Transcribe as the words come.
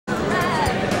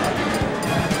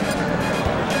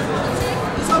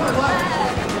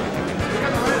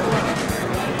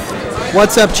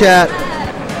What's up, chat?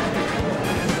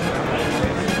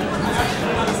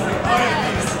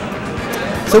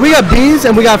 So we got bees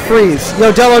and we got freeze.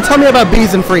 Yo, Dello, tell me about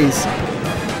bees and freeze.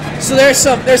 So there's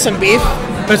some beef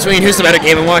between who's the better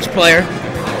Game & Watch player,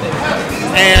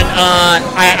 and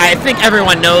I think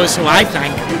everyone knows who I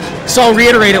think. So I'll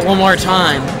reiterate it one more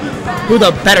time: who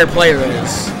the better player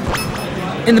is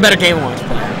in the better Game & Watch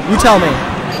player. You tell me.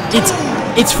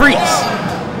 It's Freeze,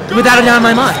 without a doubt in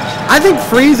my mind. I think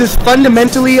Freeze is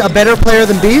fundamentally a better player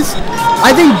than Bees.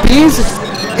 I think Bees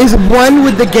is one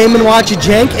with the Game & Watch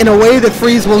jank in a way that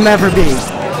Freeze will never be.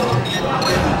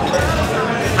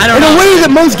 I don't know. In a way that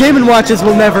most Game & Watches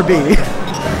will never be.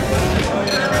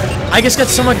 I just got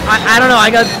so much. I don't know. I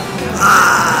got.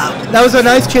 That was a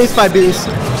nice chase by Bees.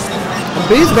 And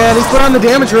Bees, man, he's put on the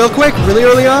damage real quick, really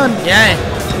early on. Yeah.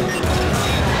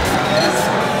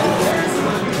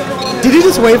 Did he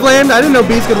just waveland? I didn't know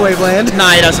Bees could waveland.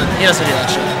 Nah, he doesn't. He doesn't do that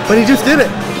shit. But he just did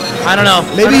it. I don't know.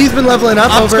 Maybe he's been leveling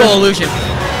up over. Optical illusion.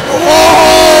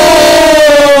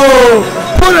 Oh!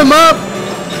 Put him up!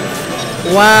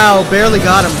 Wow, barely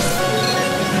got him.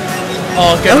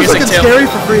 Oh, good that was music looking too. Scary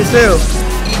for Freeze too.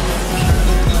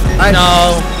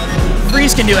 No,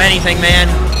 Freeze can do anything, man.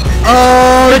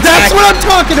 Oh, Good that's tech. what I'm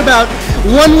talking about.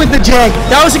 One with the jank.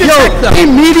 That was a good tech, though. He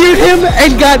meteored him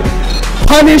and got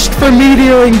punished for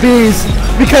meteoring Bees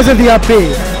because of the up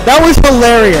B. That was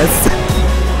hilarious.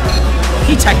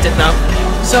 He teched it though,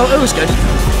 so it was good.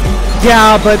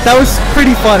 Yeah, but that was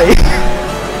pretty funny.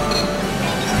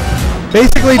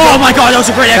 Basically. Oh my god, that was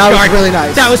a great edge guard. That was really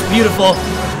nice. That was beautiful.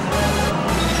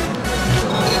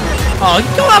 Oh,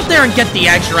 go out there and get the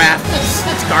edge wrap.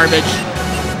 That's garbage.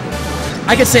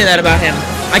 I could say that about him.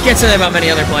 I can't say that about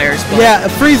many other players. But yeah,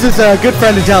 Freeze is a good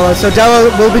friend of Della, so Della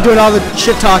will be doing all the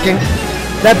shit talking.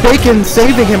 That bacon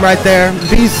saving him right there.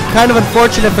 He's kind of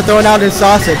unfortunate for throwing out his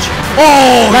sausage.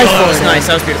 oh, Nice that was forward. nice.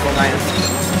 That was beautiful. Nice.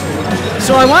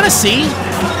 So I want to see.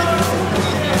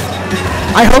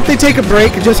 I hope they take a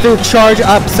break just to charge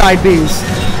up side Bs.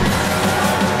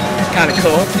 Kind of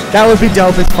cool. That would be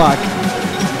dope as fuck.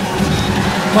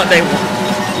 But they won't.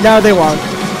 No, they won't.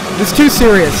 It's too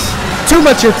serious. Too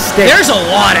much at stake. There's a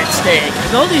lot at stake.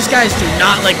 Though these guys do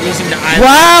not like losing to island.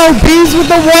 Wow, Bees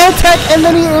with the wall tech and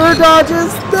then he air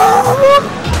dodges. No!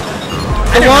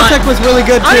 The wall tech was really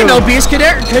good too. I didn't know Beast could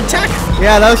tech.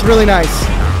 Yeah, that was really nice.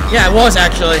 Yeah, it was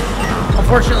actually.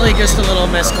 Unfortunately, just a little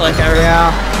misclick error.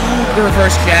 Yeah. The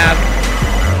reverse jab.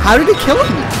 How did he kill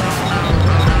him?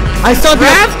 I saw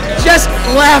Raph just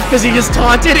laughed because he just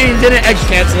taunted and he didn't edge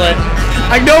cancel it.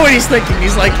 I know what he's thinking.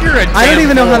 He's like, you're a I don't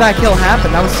even know fool. how that kill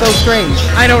happened. That was so strange.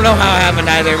 I don't know how it happened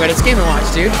either, but it's Game & Watch,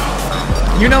 dude.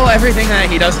 You know everything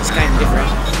that he does is kind of different.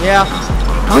 Yeah.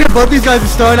 Look at both these guys are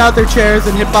throwing out their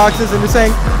chairs and hitboxes and they're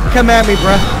saying, come at me,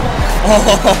 bruh.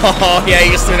 Oh, yeah,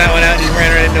 he just threw that one out and he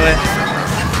ran right into it.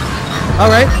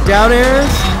 Alright, down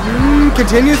airs.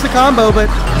 Continues the combo,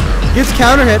 but gets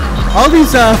counter hit. All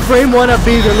these frame 1 up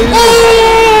Bs are leading.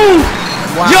 Oh!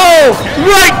 Wow. Yo!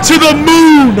 Right to the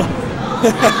moon! To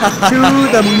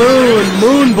the moon.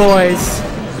 Moon boys.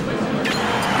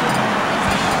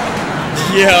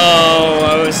 Yo,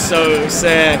 I was so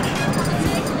sick.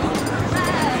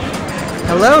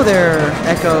 Hello there,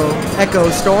 Echo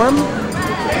Storm.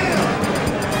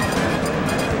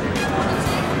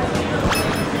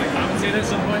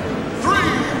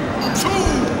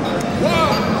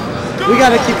 We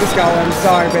gotta keep this going.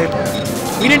 Sorry, babe.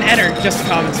 We didn't enter just to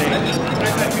commentate.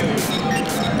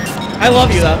 I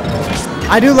love you though.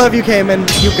 I do love you, Cayman.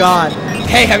 You god.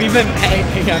 Hey, have you been? Hey,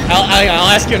 I'll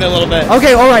ask you in a little bit.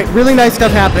 Okay, alright. Really nice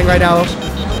stuff happening right now.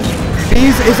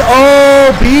 Bees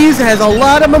has a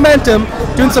lot of momentum.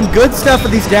 Doing some good stuff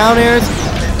with these down airs.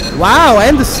 Wow,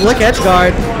 and the slick edge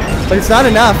guard. But it's not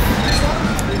enough.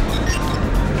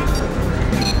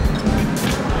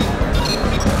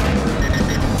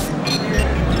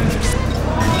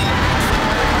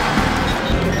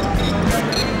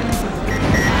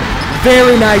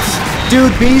 Very nice.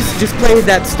 Dude, Beast just played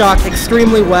that stock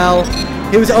extremely well.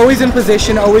 He was always in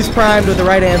position, always primed with the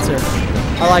right answer.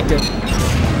 I liked it.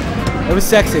 It was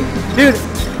sexy. Dude,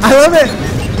 I love it.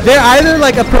 They're either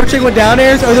like approaching with down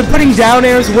airs or they're putting down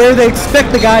airs where they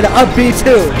expect the guy to up B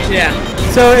too. Yeah.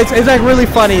 So it's like really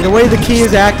funny. The way the key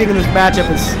is acting in this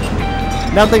matchup is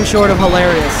nothing short of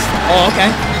hilarious. Oh, okay.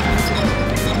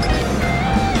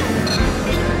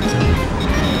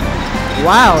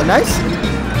 Wow, nice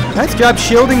job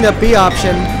shielding the B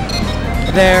option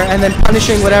there and then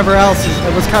punishing whatever else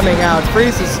was coming out.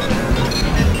 Freeze is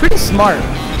pretty smart.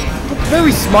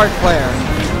 Very smart player.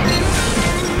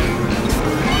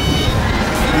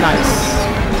 Nice.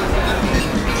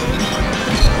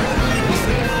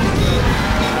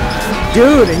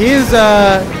 Dude, he is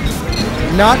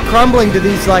not crumbling to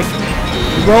these like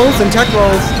rolls and tech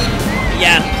rolls.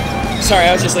 Yeah. Sorry,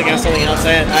 I was just looking at something else.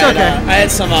 I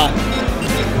had some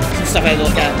stuff I had to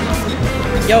look at.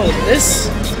 Yo,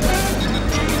 this.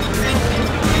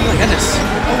 Oh my goodness.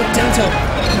 Oh, down tilt.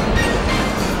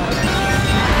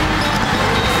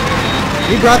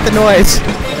 He brought the noise.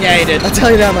 Yeah, he did. I'll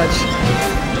tell you that much.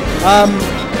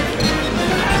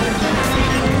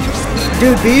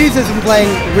 Dude, Bees has been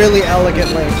playing really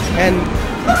elegantly, and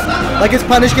like his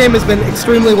punish game has been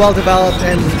extremely well developed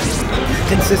and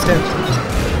consistent.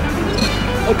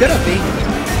 Oh, good up, B.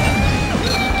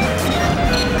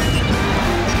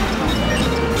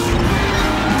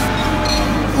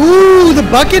 Ooh, the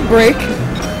bucket break.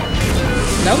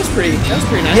 That was pretty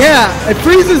nice. Yeah,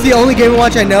 Freeze is the only Game &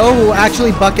 Watch I know who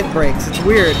actually bucket breaks. It's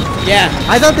weird. Yeah.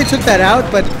 I thought they took that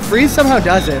out, but Freeze somehow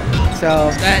does it. So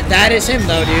that is him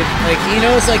though, dude. Like he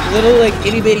knows like little like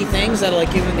itty bitty things that'll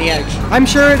like give him the edge. I'm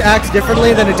sure it acts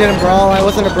differently than it did in Brawl. I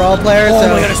wasn't a Brawl player, Oh so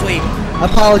my goodness, wait.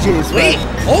 apologies. Wait.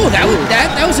 Oh, that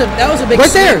was a big Right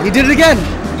snap. there, he did it again.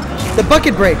 The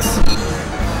bucket breaks.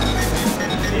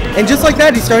 And just like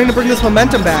that, he's starting to bring this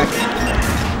momentum back.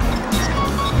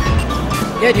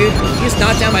 Yeah, dude. He just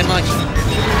knocked down my munch.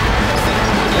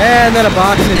 And then a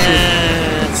box issue.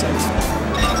 That sucks.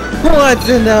 What's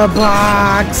in the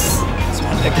box? That's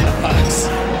one pick in the box.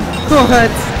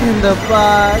 What's in the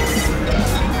box?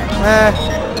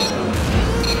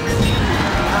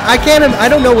 I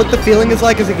don't know what the feeling is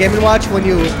like as a Game & Watch when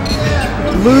you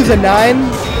lose a 9.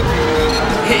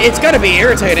 It's gotta be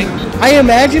irritating. I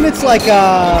imagine it's like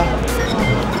I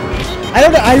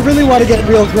don't know, I really want to get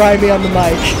real grimy on the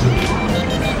mic.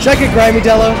 Should I get grimy,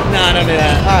 Dello? Nah, don't do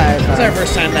that. Alright, It's fine. our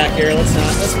first time back here. Let's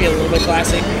be a little bit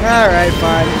classy. Alright,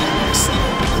 fine.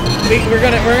 We're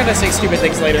gonna say stupid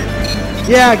things later.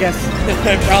 Yeah, I guess.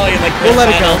 Probably in like We'll let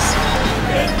it go.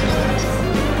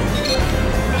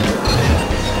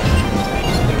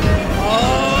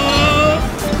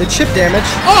 The chip damage.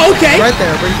 Oh, okay. Right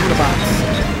there, brings him the box.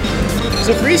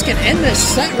 So Freeze can end this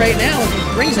set right now if he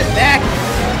brings it back.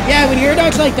 Yeah, when you're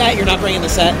dogs like that, you're not bringing the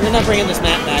set. You're not bringing this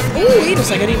map back. Oh, wait a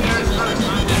second.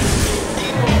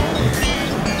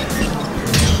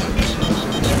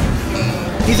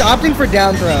 He's opting for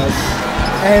down throws,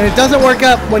 and it doesn't work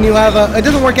out when you have a. It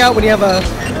doesn't work out when you have a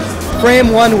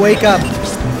frame 1 wake up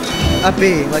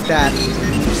B like that.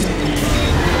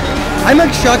 I'm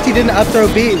like shocked he didn't up throw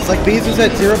B's. Like B's was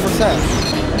at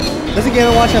 0%. Doesn't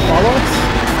Game & Watch have follow-ups?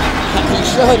 He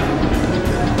should.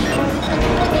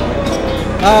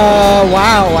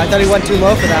 Wow. I thought he went too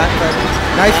low for that, but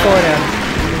nice forward end.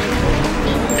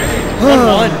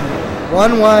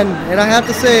 1-1. 1-1. And I have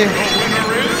to say,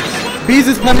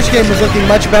 Bees' punish game was looking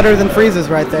much better than Freeze's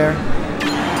right there.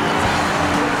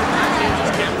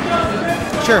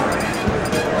 Sure.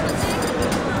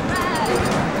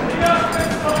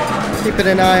 Keeping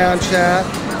an eye on chat.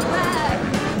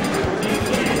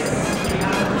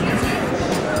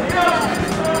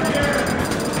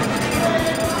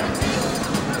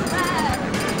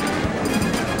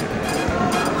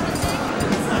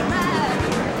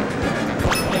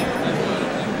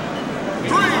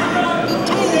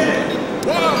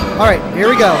 All right, here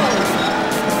we go.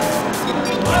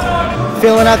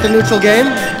 Filling out the neutral game.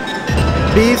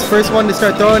 Bees, first one to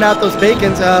start throwing out those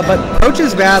bacons, but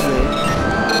approaches badly.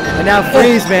 And now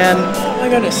Freeze, man. Oh my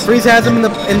goodness. Freeze has him in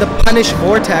the punish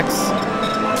vortex.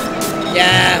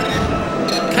 Yeah.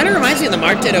 Kind of reminds me of the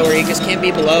Mark Ditto where he just can't be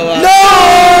below.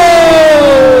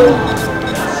 No!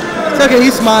 It's okay. He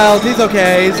smiled. He's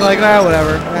okay. He's like, nah,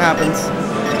 whatever. It happens.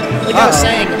 Like I was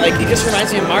saying, like he just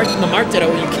reminds me of the Mark Ditto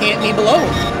where you can't be below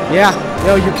him. Yeah.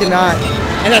 No, you cannot.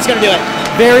 And that's gonna do it.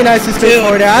 Very nice to stay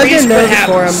forward. I was getting nervous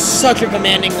for him. Such a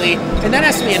commanding lead, and that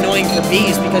has to be annoying for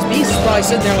Bees because Bees is probably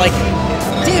sitting there like,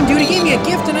 damn, dude, he gave me a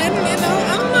gift, and I'm not.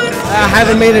 I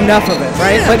haven't made enough of it,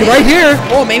 right? Yeah, but man. right here,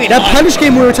 oh, maybe that not. punish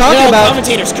game we were talking about,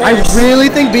 commentator's I curse. really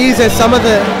think Bees has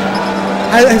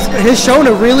has shown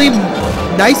a really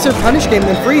nicer punish game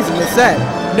than Freeze in this set.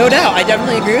 No doubt, I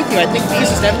definitely agree with you. I think Bees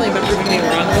has definitely been proving me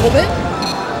wrong a little bit.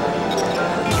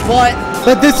 But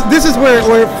this is where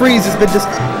Freeze has been just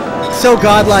so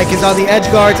godlike, is on the edge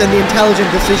guards and the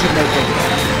intelligent decision making.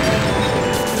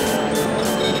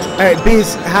 All right,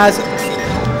 Bees has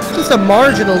just a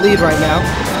marginal lead right now.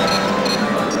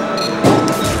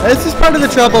 This is part of the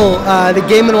trouble the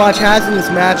Game & Watch has in this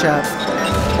matchup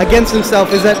against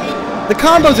himself, is that the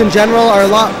combos in general are a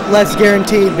lot less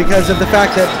guaranteed because of the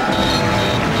fact that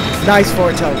nice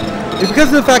forward tilt. Because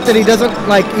of the fact that he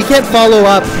can't follow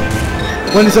up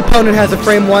when his opponent has a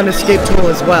frame 1 escape tool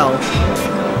as well.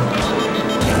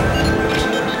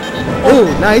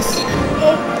 Ooh, nice.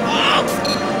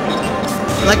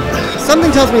 Like,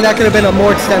 something tells me that could have been a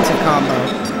more extensive combo.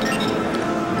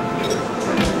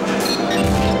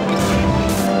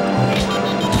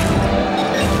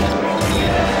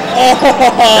 Oh,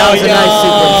 that was a nice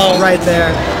sequence right there.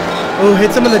 Ooh,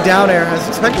 hits him in the down air. I was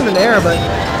expecting an air, but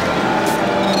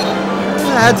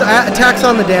attacks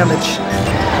on the damage.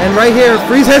 And right here,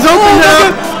 Freeze has open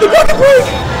now. The bucket break.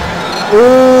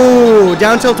 Ooh,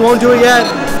 down tilt won't do it yet.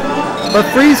 But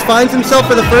Freeze finds himself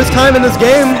for the first time in this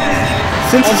game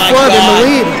since his flood in the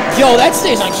lead. Yo, that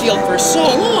stays on shield for so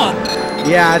long.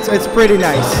 Yeah, it's pretty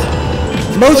nice.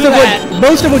 Most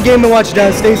of what Game & Watch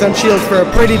does stays on shield for a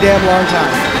pretty damn long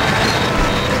time.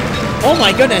 Oh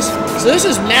my goodness. So this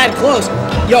is mad close.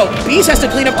 Yo, Beast has to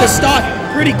clean up this stock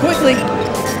pretty quickly.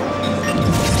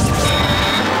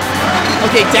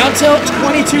 Okay, down tilt,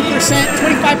 22%,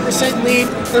 25% lead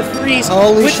for Freeze.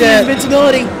 Holy with shit. the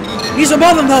invincibility. He's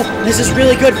above him though. This is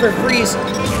really good for Freeze.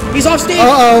 He's off stage.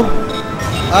 Uh-oh.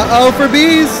 Uh-oh for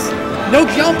Bees. No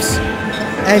jumps.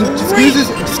 And Bees is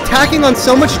tacking on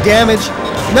so much damage.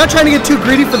 Not trying to get too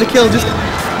greedy for the kill, just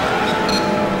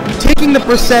taking the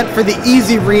percent for the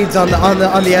easy reads on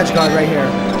the edge guard right here.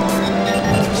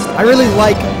 I really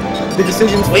like the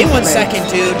decisions. Wait 1 second,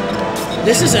 dude.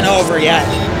 This isn't over yet.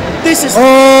 This is.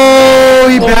 Oh,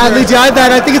 he badly died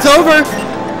that. I think it's over.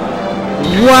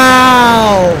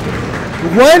 Wow.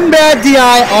 One bad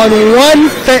DI on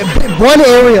one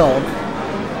aerial,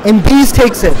 and Bees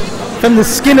takes it from the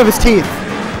skin of his teeth.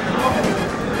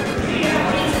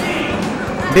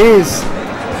 Bees.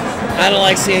 I don't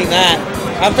like seeing that.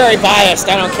 I'm very biased.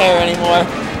 I don't care anymore.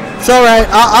 It's all right.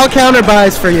 I'll counter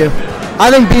bias for you. I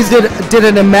think Bees did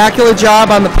an immaculate job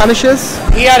on the punishes.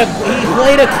 He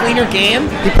played a cleaner game.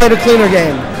 He played a cleaner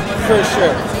game. For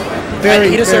sure.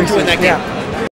 He deserved to win that game. Yeah.